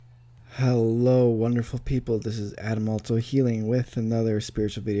Hello, wonderful people. This is Adam Alto Healing with another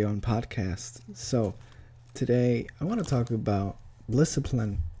spiritual video and podcast. So, today I want to talk about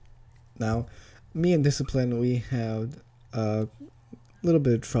discipline. Now, me and discipline, we had a little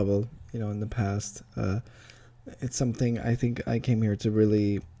bit of trouble, in the past. It's something I think I came here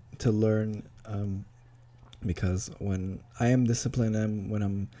to learn, because when I am disciplined and when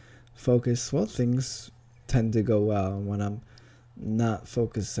I'm focused, well, things tend to go well. When I'm not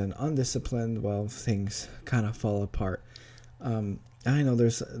focused and undisciplined, well, things kind of fall apart. I know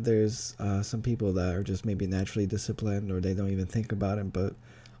there's some people that are just maybe naturally disciplined, or they don't even think about it. But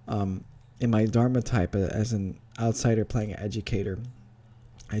in my Dharma type, as an outsider playing an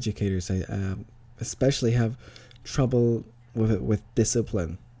educators especially have trouble with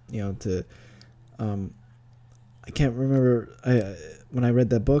discipline. I can't remember. When I read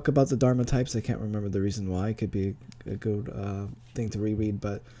that book about the Dharma types, I can't remember the reason why. It could be a good thing to reread,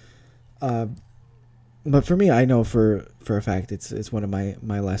 but for me, I know for a fact it's one of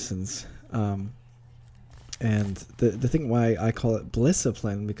my lessons. And the thing why I call it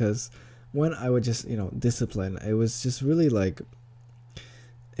discipline, because when I would just discipline, it was just really like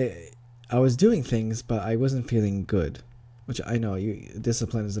I was doing things, but I wasn't feeling good. Which I know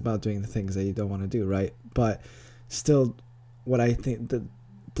discipline is about doing the things that you don't want to do, right? But still, what I think the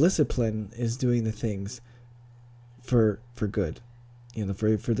discipline is doing the things for good,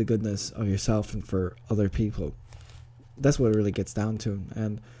 for the goodness of yourself and for other people. That's what it really gets down to.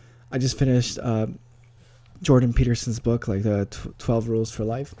 And I just finished Jordan Peterson's book, like the 12 Rules for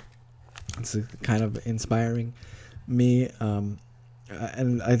Life. It's kind of inspiring me,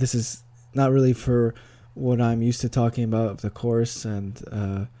 this is not really for what I'm used to talking about of the Course,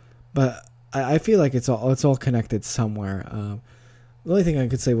 but I feel like it's all connected somewhere. The only thing I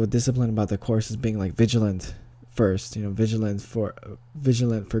could say with discipline about the Course is being like vigilant first, vigilant for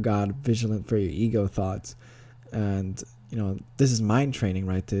God, vigilant for your ego thoughts. And, this is mind training,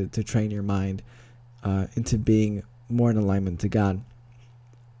 right? To train your mind into being more in alignment to God.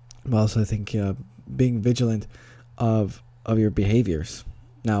 But also I think being vigilant of your behaviors.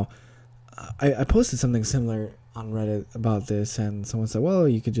 Now, I posted something similar on Reddit about this, and someone said, well,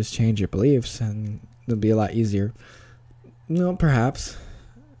 you could just change your beliefs and it'll be a lot easier. Perhaps,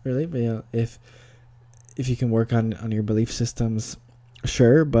 really, but if you can work on your belief systems,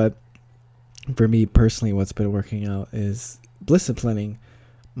 sure. But for me personally, what's been working out is disciplining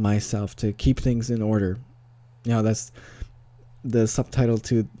myself to keep things in order. That's the subtitle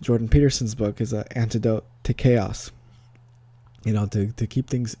to Jordan Peterson's book, is an antidote to chaos. To keep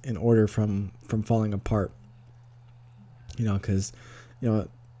things in order from falling apart. Because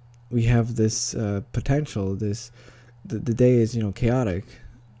we have this potential. The day is chaotic,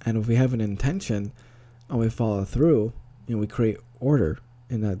 and if we have an intention and we follow through, we create order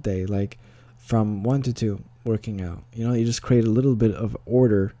in that day. Like from 1 to 2, working out. You just create a little bit of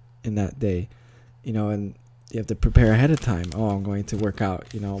order in that day. And you have to prepare ahead of time. Oh, I'm going to work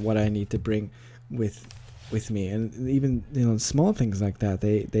out. What I need to bring with me, and even small things like that,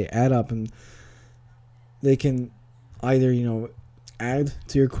 they add up, and they can either add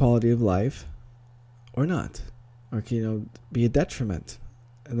to your quality of life or not, or be a detriment.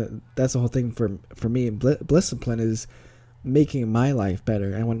 And that's the whole thing for me. Discipline is making my life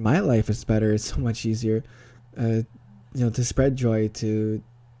better, and when my life is better, it's so much easier to spread joy, to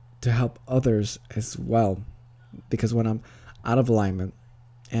help others as well. Because when I'm out of alignment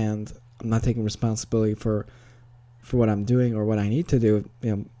and I'm not taking responsibility for what I'm doing or what I need to do,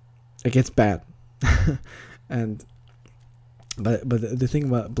 it gets bad. But the thing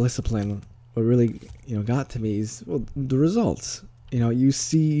about discipline, what really got to me is, well, the results. You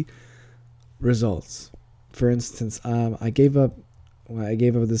see results. For instance, I gave up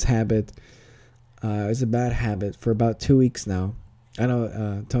this habit. It was a bad habit for about 2 weeks now. I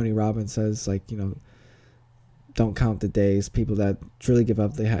know Tony Robbins says, like, don't count the days. People that truly give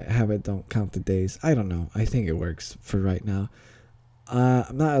up the habit don't count the days. I don't know. I think it works for right now.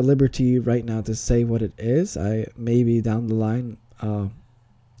 I'm not at liberty right now to say what it is. I maybe down the line,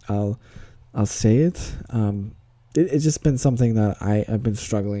 I'll say it. It's just been something that I've been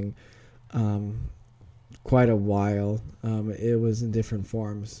struggling quite a while. It was in different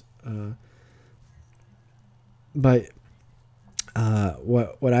forms, but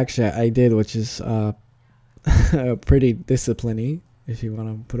what actually I did, which is pretty disciplining, if you want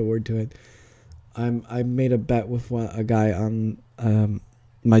to put a word to it. I made a bet with a guy on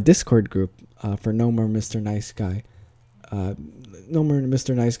my Discord group for No More Mr. Nice Guy. No More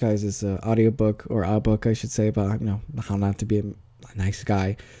Mr. Nice Guy is this audiobook, or a book I should say, about how not to be a nice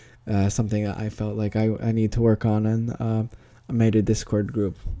guy. Something I felt like I need to work on, and I made a Discord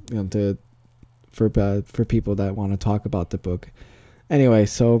group, for people that want to talk about the book. Anyway,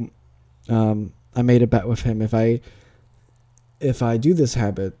 so I made a bet with him. If I do this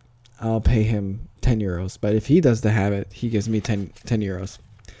habit, I'll pay him 10 euros. But if he does the habit, he gives me 10 euros.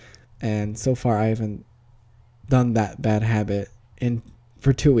 And so far, I haven't done that bad habit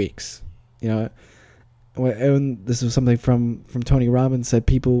for 2 weeks. And this was something from Tony Robbins, said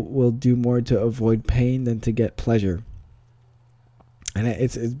people will do more to avoid pain than to get pleasure. And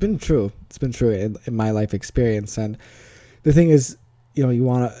it's been true. It's been true in my life experience. And the thing is, you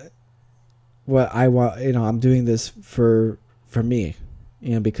want to, what I want, I'm doing this for me,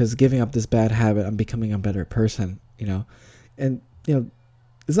 because giving up this bad habit, I'm becoming a better person, and,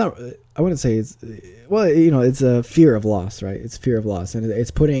 it's not, I wouldn't say it's, well, it's a fear of loss, right? It's fear of loss. And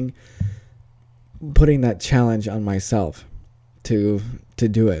it's putting that challenge on myself to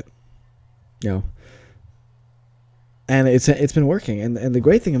do it, and it's been working. And the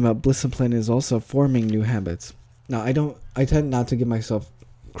great thing about Blissipline is also forming new habits. Now, I tend not to give myself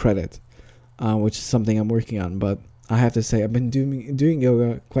credit, which is something I'm working on, but I have to say I've been doing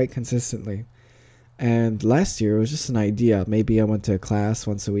yoga quite consistently. And last year it was just an idea. Maybe I went to a class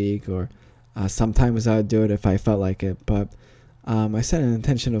once a week, or sometimes I would do it if I felt like it. But I set an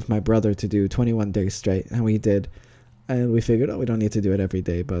intention with my brother to do 21 days straight, and we did. And we figured, we don't need to do it every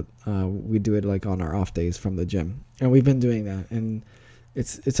day, but we do it like on our off days from the gym. And we've been doing that. And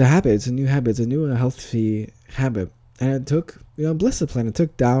it's a habit. It's a new habit. It's a new and healthy habit. And it took, Blissipline.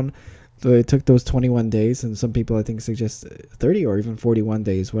 It took those 21 days, and some people I think suggest 30 or even 41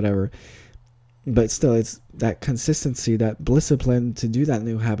 days, whatever. But still, it's that consistency, that Blissipline, to do that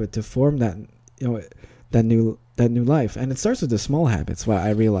new habit, to form that, that new life. And it starts with the small habits. What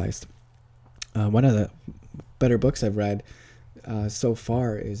I realized, one of the better books I've read so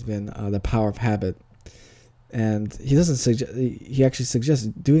far has been The Power of Habit. And he actually suggests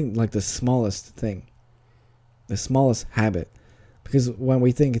doing like the smallest thing, the smallest habit. Because when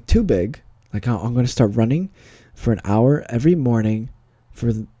we think too big, like, I'm going to start running for an hour every morning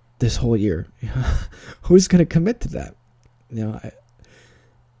for this whole year, who's going to commit to that?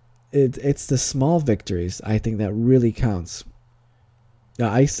 It's the small victories, I think, that really counts.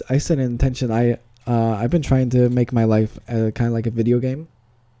 Now, I set an intention. I've been trying to make my life kind of like a video game.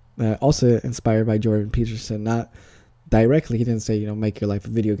 Also inspired by Jordan Peterson. Not directly, he didn't say, make your life a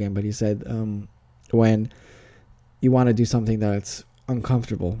video game, but he said when you want to do something that's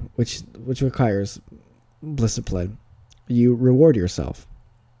uncomfortable, which requires Blissipline, you reward yourself.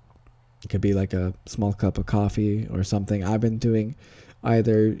 It could be like a small cup of coffee or something. I've been doing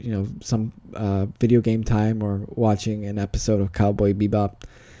either, some video game time or watching an episode of Cowboy Bebop.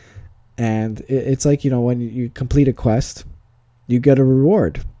 And it's like, when you complete a quest, you get a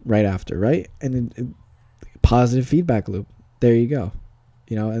reward right after, right? And positive feedback loop. There you go.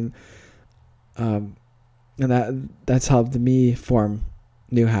 And that's helped me form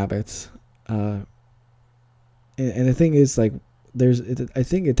new habits. And the thing is, like, I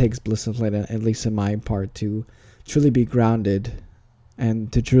think it takes Blissipline, at least in my part, to truly be grounded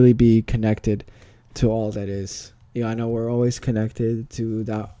and to truly be connected to all that is. I know we're always connected to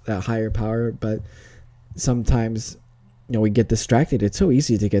that higher power, but sometimes, we get distracted. It's so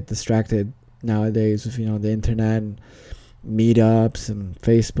easy to get distracted nowadays with, the internet and meetups and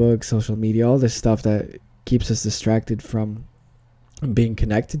Facebook, social media, all this stuff that keeps us distracted from being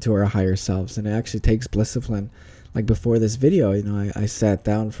connected to our higher selves. And it actually takes Blissipline. Like before this video, I sat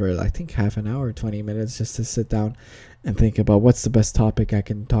down for I think half an hour, 20 minutes, just to sit down and think about what's the best topic I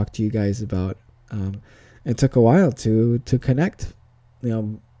can talk to you guys about. It took a while to connect,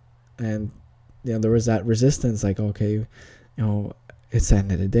 and there was that resistance, like, okay, it's the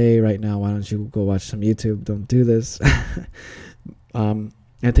end of the day right now. Why don't you go watch some YouTube? Don't do this. And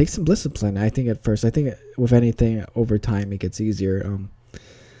it takes some Blissipline. I think at first, with anything over time, it gets easier.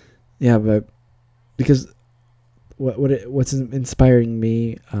 But because what's inspiring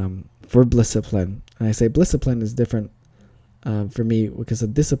me for Blissipline, and I say Blissipline is different for me because a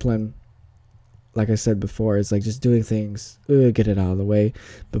discipline, like I said before, is like just doing things, get it out of the way.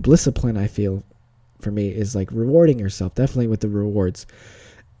 But Blissipline, I feel, for me, is like rewarding yourself, definitely with the rewards.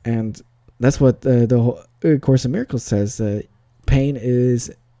 And that's what the whole Course in Miracles says. Pain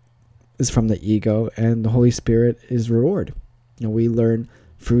is from the ego, and the Holy Spirit is reward. We learn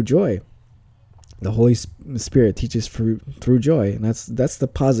through joy. The Holy Spirit teaches through joy, and that's the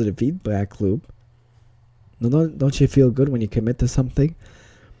positive feedback loop. Don't you feel good when you commit to something?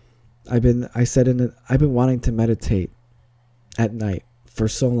 I've been wanting to meditate at night for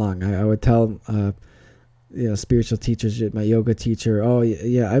so long. I would tell spiritual teachers, my yoga teacher,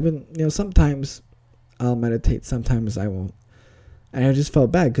 I've been, sometimes I'll meditate, sometimes I won't. And I just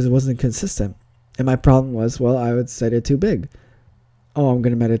felt bad because it wasn't consistent. And my problem was, well, I would set it too big. Oh, I'm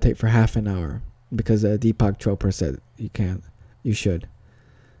going to meditate for half an hour because Deepak Chopra said you should.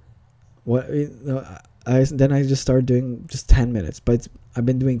 Then I just started doing just 10 minutes. But I've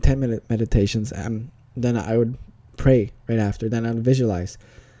been doing 10-minute meditations, and then I would pray right after. Then I'd visualize.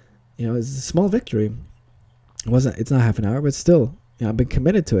 It's a small victory. It's not half an hour, but still, I've been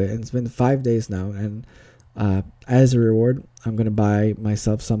committed to it, and it's been 5 days now. And as a reward, I'm going to buy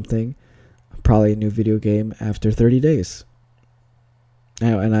myself something, probably a new video game after 30 days.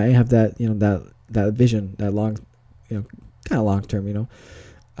 And I have that, that vision, that long, kind of long term,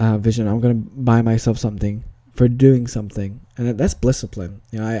 vision. I'm going to buy myself something for doing something. And that's discipline.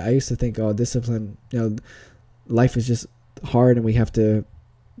 I used to think, discipline, life is just hard and we have to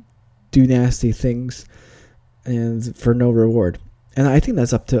do nasty things and for no reward. And I think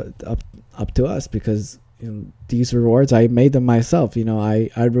that's up to us, because these rewards, I made them myself.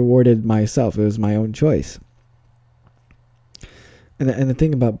 I rewarded myself. It was my own choice. And the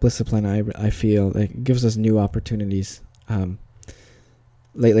thing about discipline, I feel like it gives us new opportunities.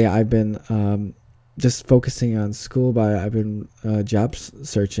 Lately, I've been just focusing on school, but I've been job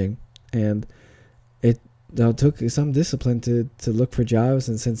searching, and it took some discipline to look for jobs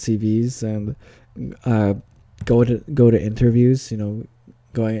and send CVs and go to interviews.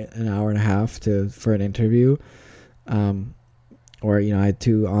 Going an hour and a half for an interview, or I had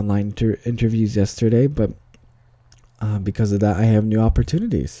 2 online interviews yesterday, but because of that, I have new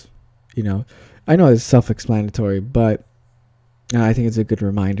opportunities. I know it's self-explanatory, but I think it's a good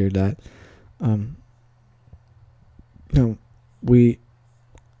reminder that, I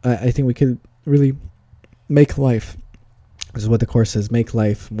think we could really make life. This is what the Course says: make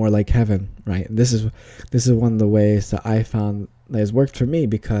life more like heaven, right? And this is one of the ways that I found that has worked for me,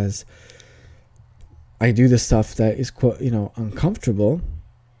 because I do the stuff that is uncomfortable,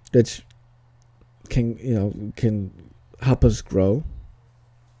 which can help us grow.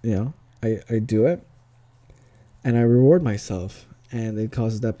 I do it, and I reward myself, and it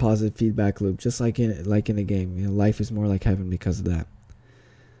causes that positive feedback loop, just like in a game. Life is more like heaven because of that.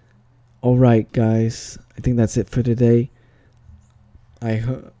 All right, guys, I think that's it for today. I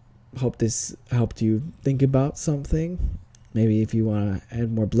hope this helped you think about something. Maybe if you want to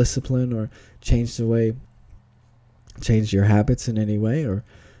add more discipline, or change your habits in any way, or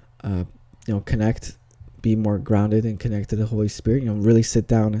connect, be more grounded and connect to the Holy Spirit. Really sit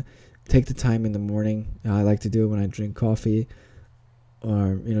down and take the time in the morning. I like to do it when I drink coffee,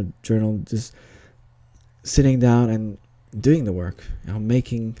 or journal, just sitting down and doing the work,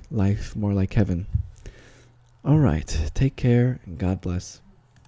 making life more like heaven. All right, take care and God bless.